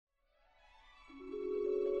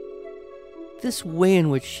this way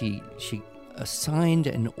in which she assigned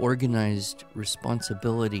and organized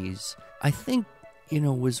responsibilities, I think,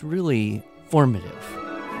 was really formative.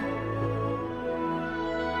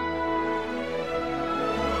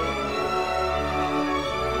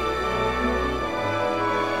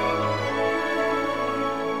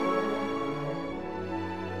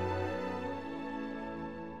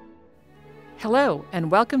 Hello,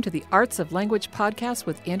 and welcome to the Arts of Language podcast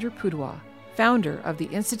with Andrew Pudewa, founder of the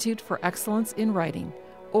Institute for Excellence in Writing,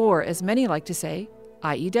 or as many like to say,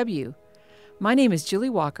 IEW. My name is Julie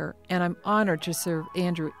Walker, and I'm honored to serve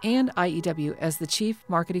Andrew and IEW as the Chief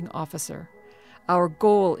Marketing Officer. Our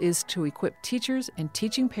goal is to equip teachers and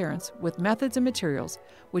teaching parents with methods and materials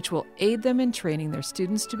which will aid them in training their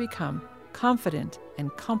students to become confident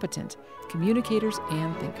and competent communicators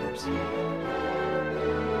and thinkers.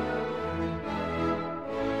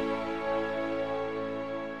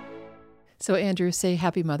 So, Andrew, say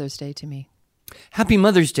Happy Mother's Day to me. Happy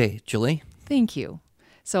Mother's Day, Julie. Thank you.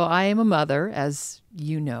 So I am a mother, as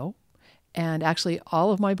you know, and actually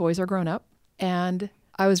all of my boys are grown up. And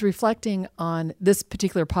I was reflecting on this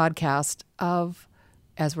particular podcast of,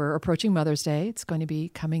 as we're approaching Mother's Day, it's going to be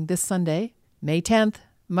coming this Sunday, May 10th,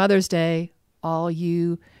 Mother's Day. All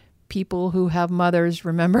you people who have mothers,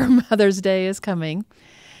 remember Mother's Day is coming.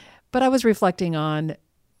 But I was reflecting on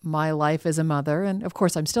my life as a mother, and of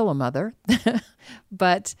course I'm still a mother,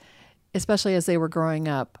 but especially as they were growing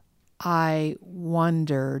up, I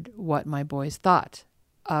wondered what my boys thought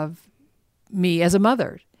of me as a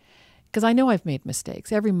mother, because I know I've made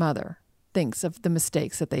mistakes. Every mother thinks of the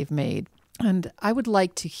mistakes that they've made, and I would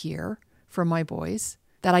like to hear from my boys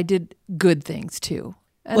that I did good things too.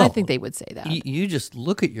 And I think they would say that. You just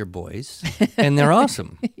look at your boys, and they're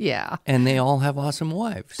awesome. Yeah. And they all have awesome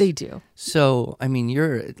wives. They do. So, I mean,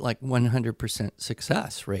 you're at like 100%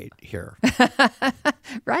 success rate here.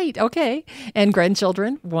 Right. Okay. And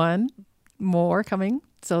grandchildren, one more coming.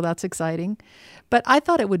 So that's exciting. But I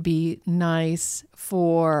thought it would be nice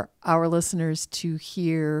for our listeners to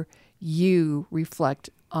hear you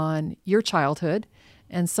reflect on your childhood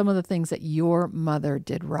and some of the things that your mother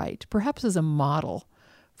did right, perhaps as a model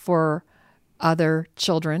for other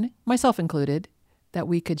children, myself included, that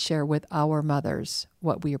we could share with our mothers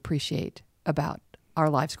what we appreciate about our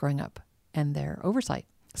lives growing up and their oversight.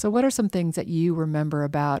 So what are some things that you remember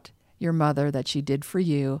about your mother that she did for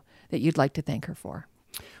you that you'd like to thank her for?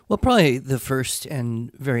 Well, probably the first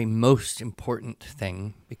and very most important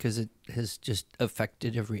thing, because it has just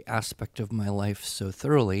affected every aspect of my life so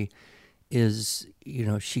thoroughly, is,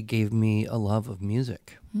 she gave me a love of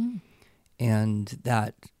music. Mm. And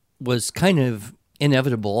that was kind of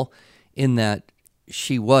inevitable in that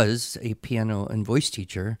she was a piano and voice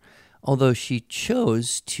teacher, although she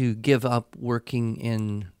chose to give up working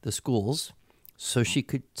in the schools so she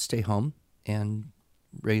could stay home and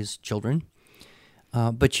raise children.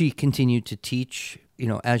 But she continued to teach,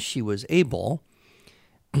 as she was able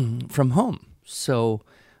from home. So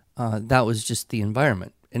that was just the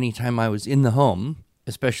environment. Anytime I was in the home,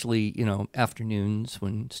 especially, afternoons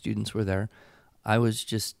when students were there, I was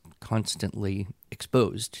just constantly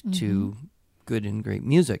exposed to good and great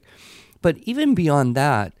music. But even beyond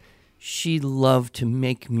that, she loved to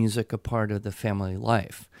make music a part of the family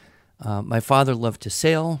life. My father loved to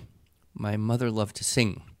sail. My mother loved to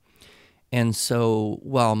sing. And so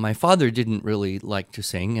while my father didn't really like to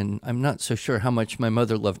sing, and I'm not so sure how much my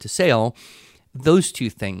mother loved to sail, those two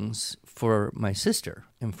things for my sister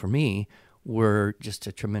and for me were just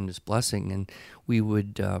a tremendous blessing. And we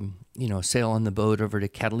would, sail on the boat over to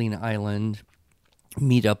Catalina Island,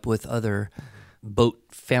 meet up with other boat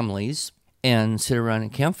families, and sit around a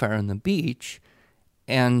campfire on the beach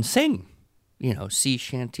and sing, sea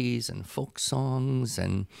shanties and folk songs.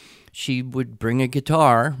 And she would bring a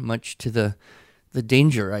guitar, much to the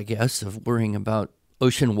danger, I guess, of worrying about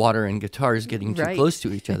ocean water and guitars getting too close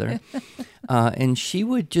to each other. And she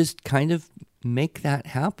would just kind of make that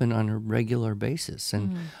happen on a regular basis.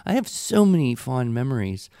 And I have so many fond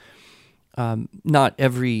memories. Not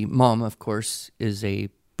every mom, of course, is a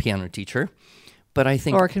piano teacher, but I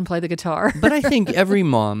think... Or can play the guitar. But I think every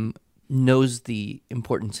mom knows the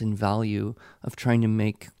importance and value of trying to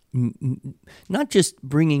make, not just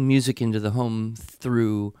bringing music into the home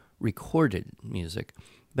through recorded music,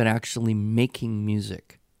 but actually making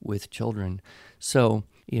music with children. So,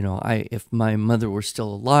 if my mother were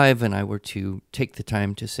still alive and I were to take the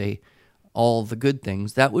time to say all the good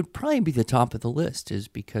things, that would probably be the top of the list, is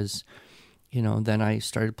because, then I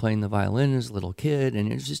started playing the violin as a little kid,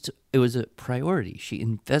 and it was a priority. She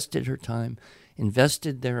invested her time,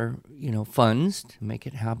 invested their, funds to make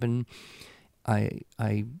it happen. I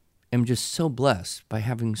am just so blessed by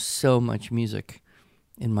having so much music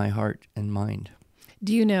in my heart and mind.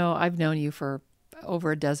 Do you know, I've known you for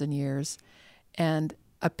over a dozen years, and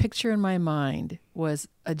a picture in my mind was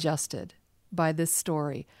adjusted by this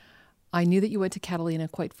story. I knew that you went to Catalina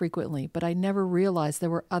quite frequently, but I never realized there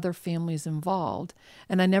were other families involved.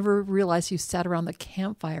 And I never realized you sat around the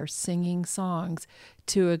campfire singing songs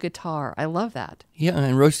to a guitar. I love that. Yeah,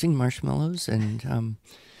 and roasting marshmallows. And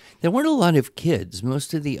there weren't a lot of kids.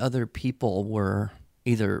 Most of the other people were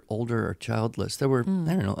either older or childless. There were, I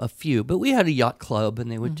don't know, a few. But we had a yacht club,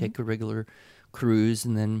 and they would take a regular cruise.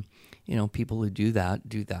 And then, people who do that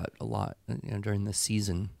a lot during the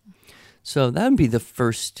season. So that would be the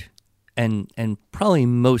first and probably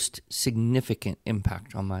most significant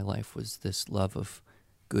impact on my life was this love of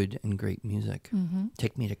good and great music.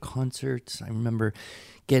 Take me to concerts. I remember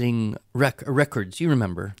getting records. You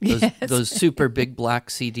remember those super big black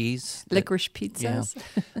CDs? Licorice pizzas.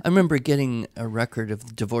 Yeah. I remember getting a record of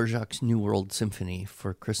Dvorak's New World Symphony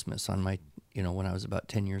for Christmas on my when I was about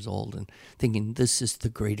 10 years old, and thinking, this is the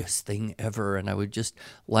greatest thing ever. And I would just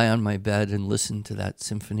lie on my bed and listen to that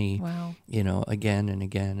symphony, Wow. Again and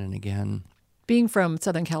again and again. Being from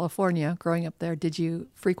Southern California, growing up there, did you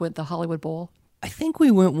frequent the Hollywood Bowl? I think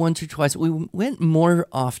we went once or twice. We went more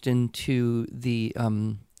often to the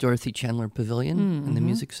Dorothy Chandler Pavilion in the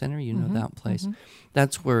Music Center. You know that place.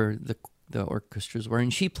 That's where the orchestras were.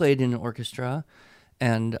 And she played in an orchestra.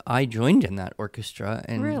 And I joined in that orchestra.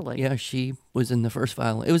 And Really? Yeah, she was in the first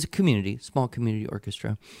violin. It was a small community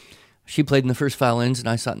orchestra. She played in the first violins, and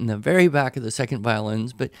I sat in the very back of the second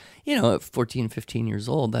violins. But, at 14, 15 years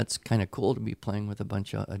old, that's kind of cool to be playing with a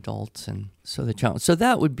bunch of adults. And so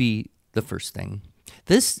that would be the first thing.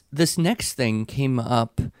 This next thing came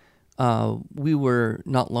up. We were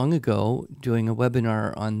not long ago doing a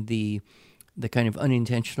webinar on the kind of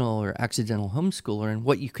unintentional or accidental homeschooler and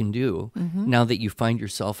what you can do now that you find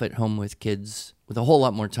yourself at home with kids with a whole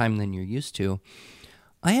lot more time than you're used to.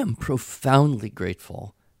 I am profoundly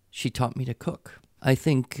grateful she taught me to cook. I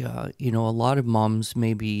think, a lot of moms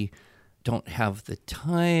maybe don't have the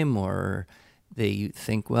time, or they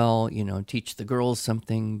think, well, teach the girls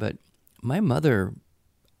something. But my mother,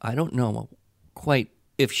 I don't know quite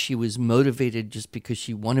if she was motivated just because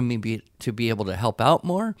she wanted me to be able to help out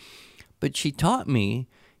more. But she taught me,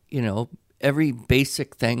 every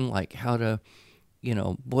basic thing, like how to,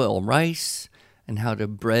 boil rice, and how to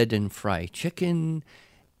bread and fry chicken,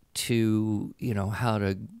 to, how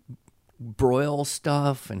to broil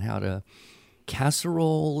stuff, and how to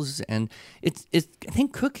casseroles. And it's I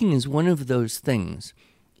think cooking is one of those things.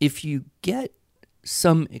 If you get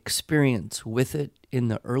some experience with it in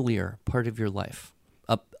the earlier part of your life,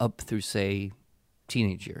 up through, say,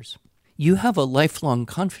 teenage years, you have a lifelong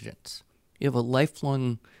confidence. You have a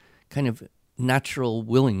lifelong kind of natural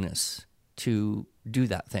willingness to do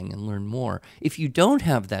that thing and learn more. If you don't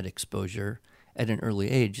have that exposure at an early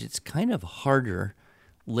age, it's kind of harder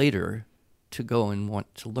later to go and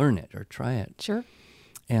want to learn it or try it. Sure.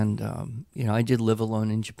 And, I did live alone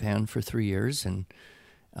in Japan for 3 years, and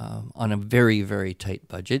on a very, very tight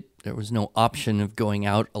budget. There was no option of going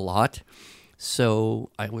out a lot.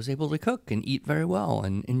 So I was able to cook and eat very well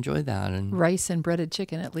and enjoy that. And Rice and breaded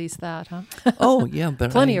chicken, at least that, huh? Oh, yeah.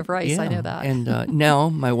 But Plenty of rice, I know that. And now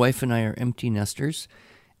my wife and I are empty nesters.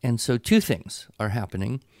 And so two things are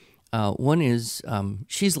happening. One is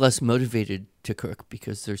she's less motivated to cook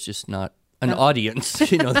because there's just not an audience.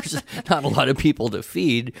 There's not a lot of people to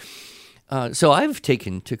feed. So I've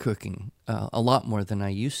taken to cooking a lot more than I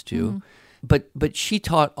used to. But she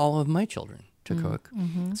taught all of my children to cook.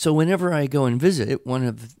 So whenever I go and visit one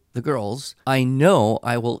of the girls, I know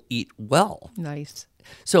I will eat well. Nice.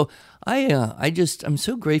 So I'm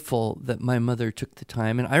so grateful that my mother took the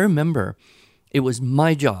time. And I remember it was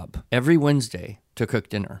my job every Wednesday to cook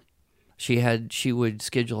dinner. She would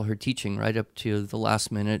schedule her teaching right up to the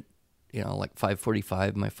last minute, like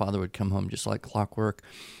 5:45. My father would come home just like clockwork,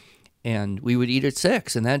 and we would eat at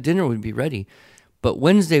 6, and that dinner would be ready. But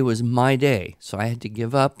Wednesday was my day, so I had to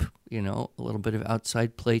give up, a little bit of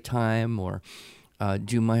outside play time, or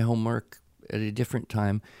do my homework at a different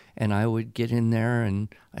time. And I would get in there,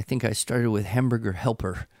 and I think I started with hamburger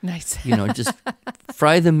helper. Nice. Just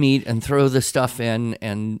fry the meat and throw the stuff in,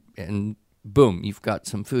 and boom, you've got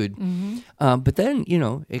some food. But then,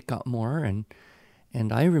 it got more,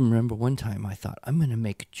 and I remember one time I thought, I'm going to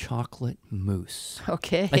make chocolate mousse.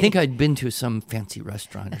 Okay. I think I'd been to some fancy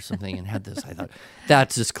restaurant or something and had this. I thought,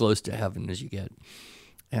 that's as close to heaven as you get.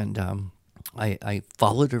 And I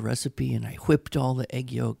followed a recipe, and I whipped all the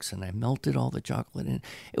egg yolks, and I melted all the chocolate in.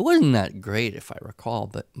 It wasn't that great, if I recall,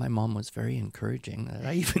 but my mom was very encouraging that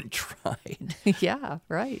I even tried. Yeah,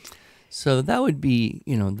 right. So that would be,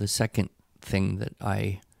 the second thing that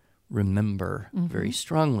I remember very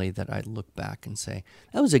strongly, that I look back and say,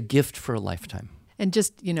 that was a gift for a lifetime. And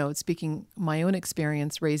just, speaking my own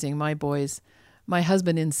experience raising my boys, my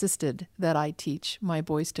husband insisted that I teach my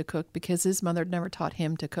boys to cook because his mother never taught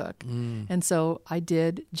him to cook. And so I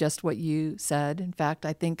did just what you said. In fact,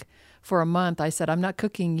 I think for a month I said, I'm not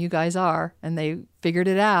cooking, you guys are. And they figured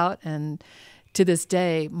it out. And to this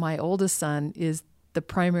day, my oldest son is the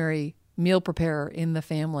primary meal preparer in the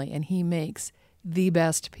family, and he makes the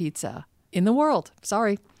best pizza in the world.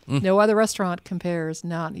 Sorry. No other restaurant compares,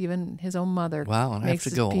 not even his own mother. Wow, and I have to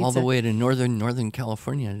go all the way to Northern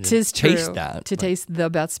California to taste that. Taste the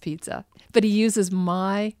best pizza. But he uses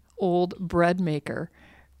my old bread maker.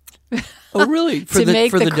 Oh, really? To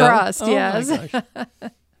make the crust, dough? yes. Oh, my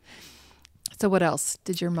gosh. So what else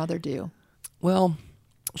did your mother do? Well,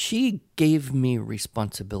 she gave me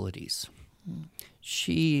responsibilities.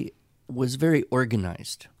 She was very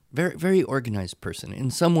organized, very, very organized person.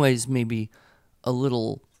 In some ways, maybe a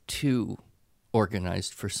little too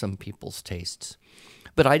organized for some people's tastes.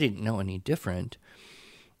 But I didn't know any different.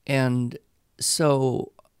 And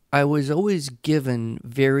so I was always given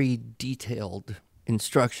very detailed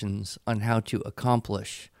instructions on how to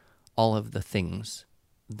accomplish all of the things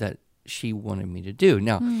that she wanted me to do.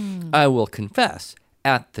 Now, I will confess,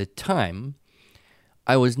 at the time,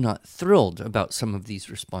 I was not thrilled about some of these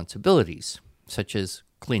responsibilities, such as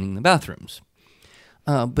cleaning the bathrooms.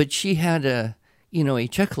 But she had a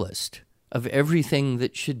checklist of everything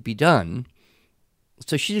that should be done.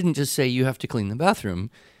 So she didn't just say, you have to clean the bathroom.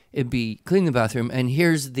 It'd be clean the bathroom, and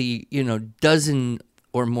here's the, dozen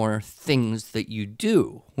or more things that you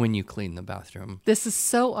do when you clean the bathroom. This is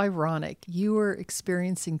so ironic. You were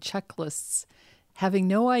experiencing checklists, having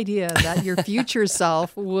no idea that your future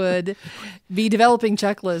self would be developing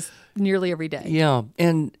checklists nearly every day. Yeah,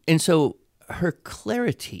 and so her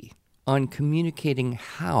clarity on communicating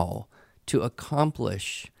how to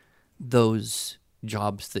accomplish those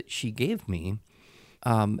jobs that she gave me.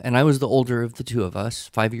 And I was the older of the two of us,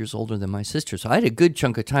 5 years older than my sister. So I had a good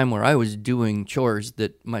chunk of time where I was doing chores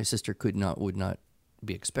that my sister would not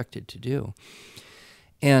be expected to do.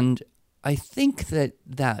 And I think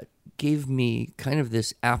that gave me kind of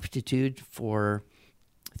this aptitude for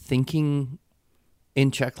thinking in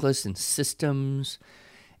checklists and systems.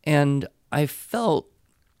 And I felt,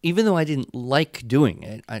 even though I didn't like doing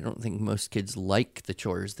it, I don't think most kids like the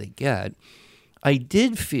chores they get, I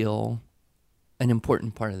did feel an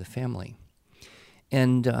important part of the family.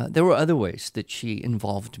 And there were other ways that she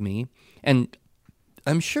involved me. And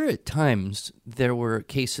I'm sure at times there were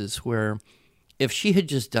cases where if she had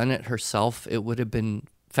just done it herself, it would have been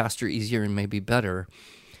faster, easier, and maybe better.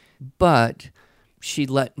 But she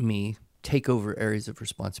let me take over areas of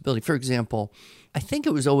responsibility. For example, I think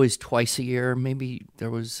it was always twice a year, maybe there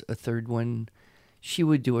was a third one, she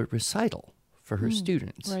would do a recital for her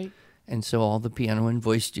students. Right. And so all the piano and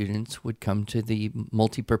voice students would come to the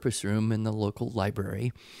multipurpose room in the local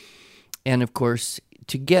library. And of course,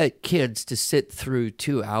 to get kids to sit through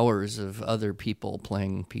 2 hours of other people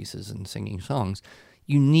playing pieces and singing songs,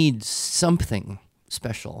 you need something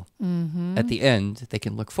special at the end they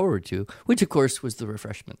can look forward to, which of course was the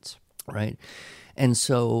refreshments, right? And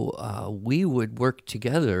so we would work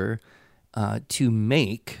together to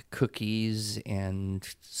make cookies and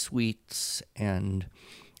sweets, and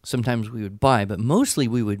sometimes we would buy, but mostly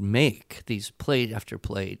we would make these plate after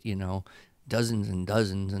plate, dozens and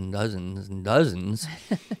dozens and dozens and dozens.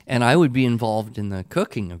 And I would be involved in the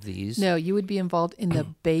cooking of these. No, you would be involved in the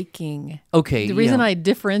baking. Okay. The reason I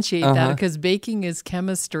differentiate that, because baking is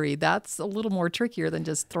chemistry. That's a little more trickier than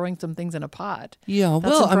just throwing some things in a pot. Yeah,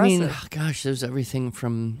 That's impressive. I mean, gosh, there's everything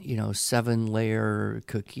from, 7-layer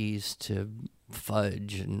cookies to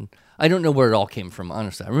fudge, and I don't know where it all came from,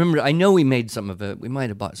 honestly. I know we made some of it. We might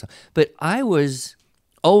have bought some. But I was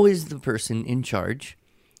always the person in charge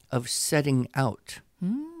of setting out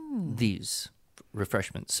these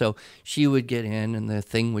refreshments. So she would get in and the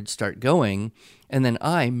thing would start going, and then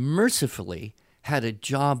I mercifully had a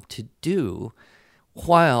job to do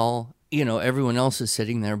while, everyone else is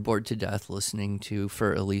sitting there bored to death listening to,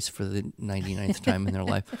 for at least for the 99th time in their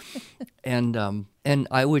life. And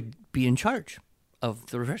I would be in charge of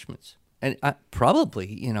the refreshments. And I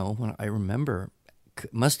probably, when I remember,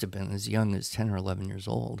 must have been as young as 10 or 11 years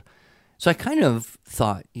old. So I kind of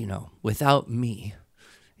thought, without me,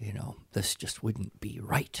 this just wouldn't be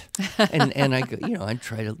right. And I go, I'd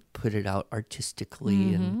try to put it out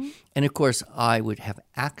artistically. And of course, I would have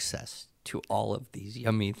access to all of these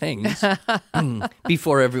yummy things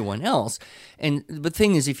before everyone else. And the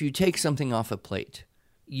thing is, if you take something off a plate,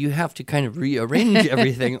 you have to kind of rearrange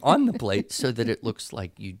everything on the plate so that it looks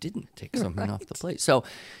like you didn't take something off the plate. So,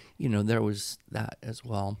 there was that as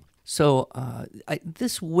well. So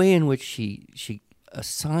this way in which she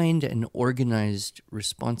assigned and organized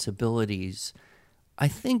responsibilities, I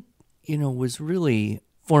think, was really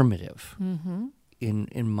formative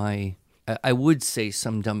in my, I would say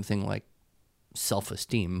some dumb thing like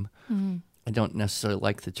self-esteem. I don't necessarily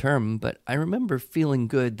like the term, but I remember feeling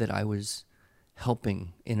good that I was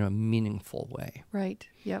helping in a meaningful way. Right.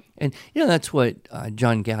 Yep. And, that's what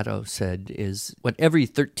John Gatto said is what every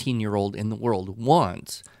 13-year-old in the world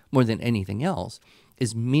wants more than anything else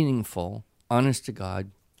is meaningful, honest to God,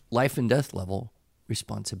 life and death level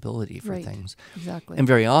responsibility for things. Exactly. And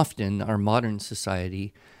very often our modern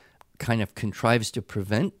society kind of contrives to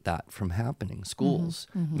prevent that from happening. Schools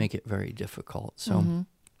make it very difficult. So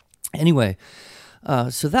anyway,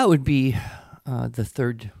 so that would be the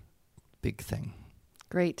third big thing.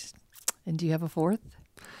 Great. And do you have a fourth?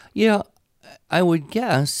 Yeah, I would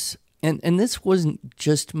guess, and this wasn't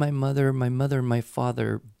just my mother and my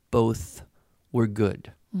father both were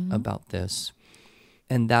good about this.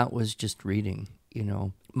 And that was just reading,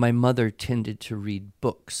 My mother tended to read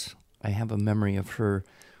books. I have a memory of her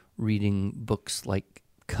reading books like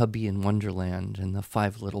Cubby in Wonderland and the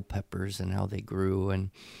Five Little Peppers and how they grew.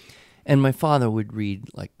 And my father would read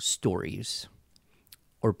like stories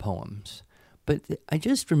or poems. But I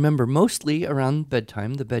just remember mostly around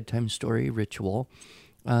bedtime, the bedtime story ritual,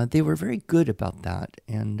 they were very good about that.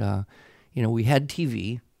 And, we had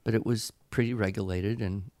TV, but it was pretty regulated.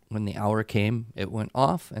 And when the hour came, it went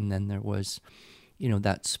off. And then there was,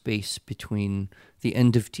 that space between the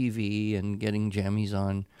end of TV and getting jammies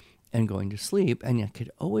on and going to sleep. And I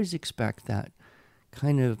could always expect that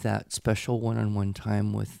kind of that special one-on-one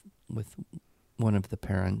time with one of the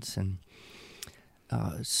parents. And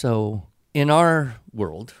so in our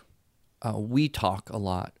world, we talk a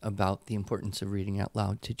lot about the importance of reading out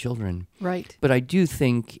loud to children. Right. But I do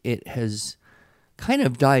think it has kind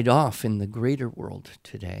of died off in the greater world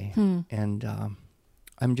today. And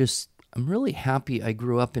I'm really happy I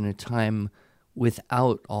grew up in a time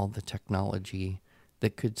without all the technology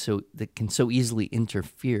that can so easily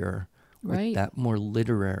interfere with that more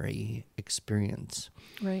literary experience.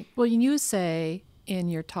 Right. Well, you say in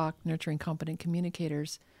your talk, Nurturing Competent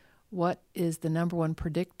Communicators, what is the number one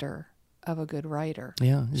predictor of a good writer?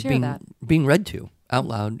 Yeah, Share being read to out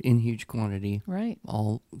loud in huge quantity. Right.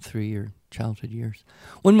 All through your childhood years.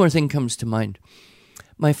 One more thing comes to mind.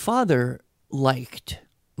 My father liked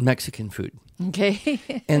Mexican food.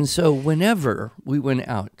 Okay. And so whenever we went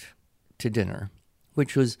out to dinner,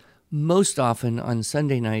 which was most often on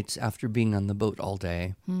Sunday nights after being on the boat all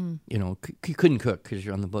day, you couldn't cook because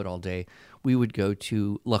you're on the boat all day, we would go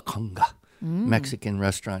to La Conga, Mexican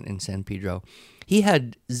restaurant in San Pedro. He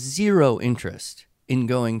had zero interest in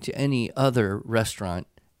going to any other restaurant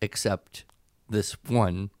except this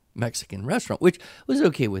one Mexican restaurant, which was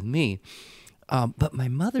okay with me. But my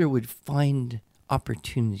mother would find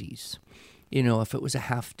opportunities. If it was a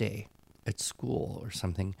half day at school or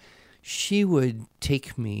something, she would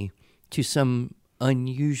take me to some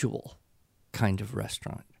unusual kind of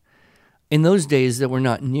restaurant. In those days, there were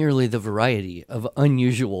not nearly the variety of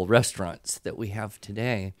unusual restaurants that we have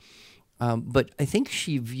today. But I think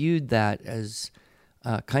she viewed that as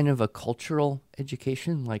kind of a cultural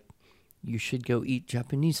education, like you should go eat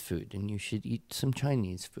Japanese food and you should eat some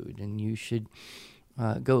Chinese food and you should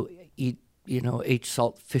go eat, H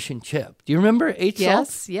Salt fish and chip. Do you remember H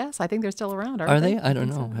Salt? Yes. I think they're still around, Are they? I don't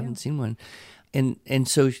know. I haven't seen one. And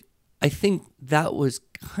so I think that was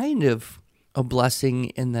kind of a blessing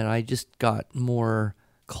in that I just got more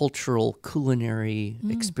cultural culinary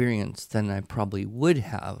experience than I probably would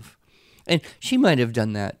have. And she might have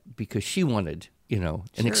done that because she wanted, an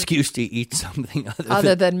excuse to eat something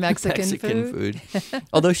other than Mexican food.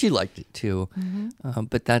 Although she liked it too.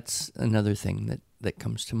 But that's another thing that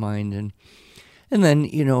comes to mind. And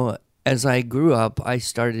then, as I grew up, I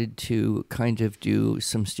started to kind of do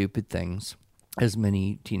some stupid things, as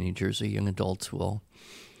many teenagers or young adults will.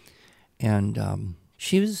 And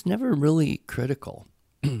she was never really critical.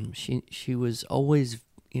 She was always,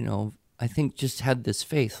 I think just had this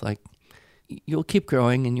faith, like, you'll keep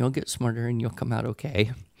growing and you'll get smarter and you'll come out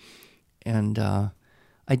okay. And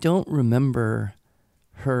I don't remember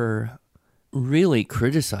her really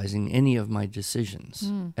criticizing any of my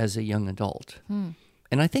decisions as a young adult. And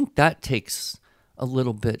I think that takes a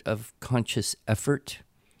little bit of conscious effort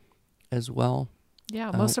as well.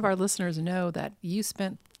 Yeah, most of our listeners know that you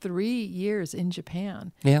spent 3 years in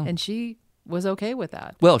Japan. Yeah. And she was okay with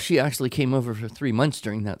that. Well, she actually came over for 3 months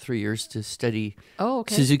during that 3 years to study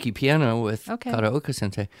Okay. Suzuki piano with Okay. Karaoke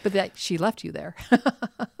Sensei. But that she left you there.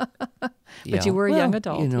 Yeah. But you were a young Well,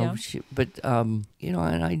 adult. you know. Yeah.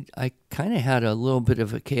 And I kind of had a little bit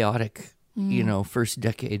of a chaotic, first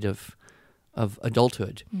decade of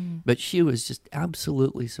adulthood. But she was just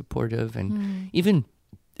absolutely supportive and even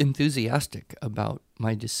enthusiastic about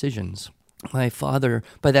my decisions. My father,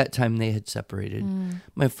 by that time they had separated.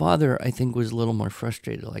 My father, I think, was a little more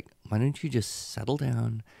frustrated. Like, why don't you just settle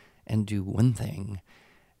down and do one thing,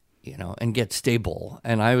 and get stable?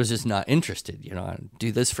 And I was just not interested.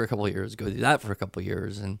 Do this for a couple of years, go do that for a couple of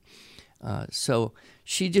years. And so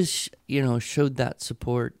she just, showed that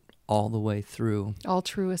support all the way through.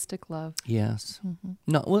 Altruistic love. Yes.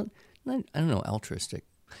 No, well, I don't know, altruistic.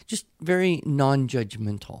 Just very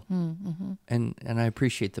non-judgmental. And I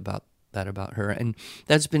appreciate that about her. And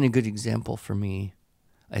that's been a good example for me,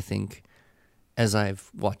 I think, as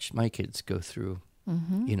I've watched my kids go through,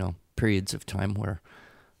 periods of time where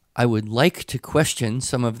I would like to question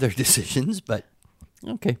some of their decisions, but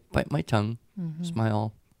okay, bite my tongue,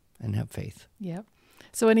 smile, and have faith. Yep.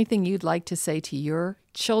 So anything you'd like to say to your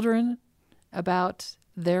children about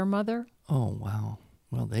their mother? Oh, wow.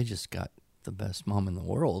 Well, they just got the best mom in the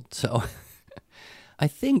world. So I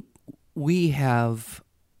think we have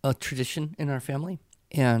a tradition in our family,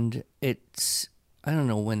 and it's, I don't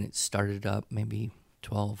know when it started up, maybe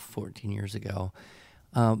 12, 14 years ago.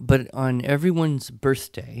 But on everyone's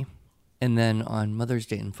birthday, and then on Mother's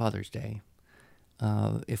Day and Father's Day,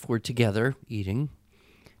 if we're together eating,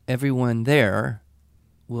 everyone there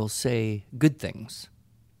will say good things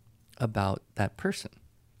about that person.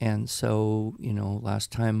 And so,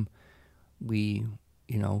 last time we,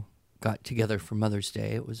 got together for Mother's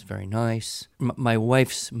Day, it was very nice. My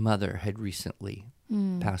wife's mother had recently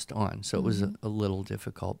passed on, so it was a little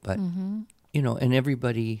difficult. But, and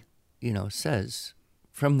everybody, says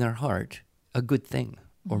from their heart a good thing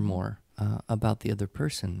or more about the other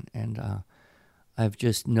person. And I've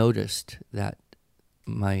just noticed that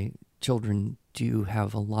my children do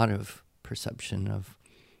have a lot of perception of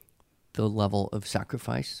the level of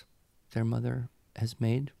sacrifice their mother has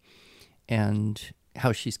made and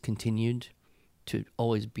how she's continued to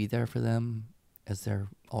always be there for them as they're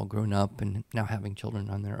all grown up and now having children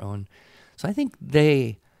on their own. So I think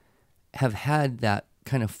they have had that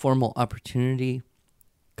kind of formal opportunity a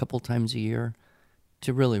couple times a year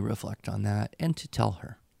to really reflect on that and to tell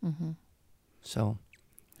her. So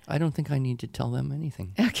I don't think I need to tell them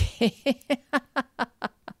anything. Okay.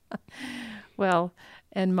 Well,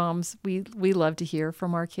 and moms, we love to hear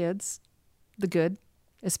from our kids, the good,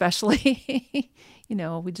 especially.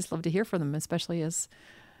 We just love to hear from them, especially as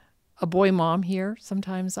a boy mom here.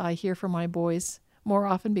 Sometimes I hear from my boys more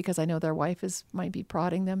often because I know their wife might be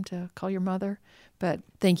prodding them to call your mother. But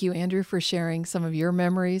thank you, Andrew, for sharing some of your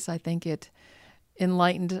memories. I think it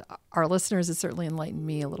enlightened our listeners. It certainly enlightened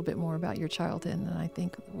me a little bit more about your childhood, and I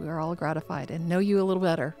think we are all gratified and know you a little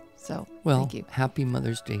better. So thank you. Happy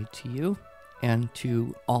Mother's Day to you and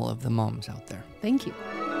to all of the moms out there. Thank you.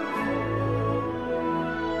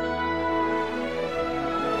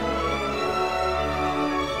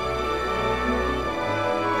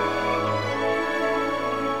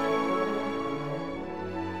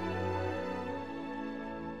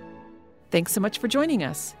 Thanks so much for joining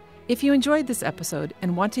us. If you enjoyed this episode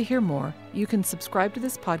and want to hear more, you can subscribe to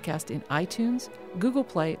this podcast in iTunes, Google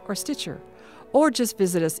Play, or Stitcher, or just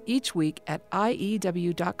visit us each week at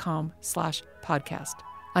iew.com/podcast.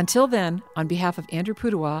 Until then, on behalf of Andrew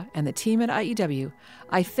Pudewa and the team at IEW,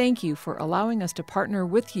 I thank you for allowing us to partner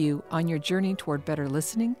with you on your journey toward better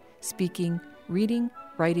listening, speaking, reading,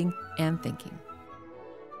 writing, and thinking.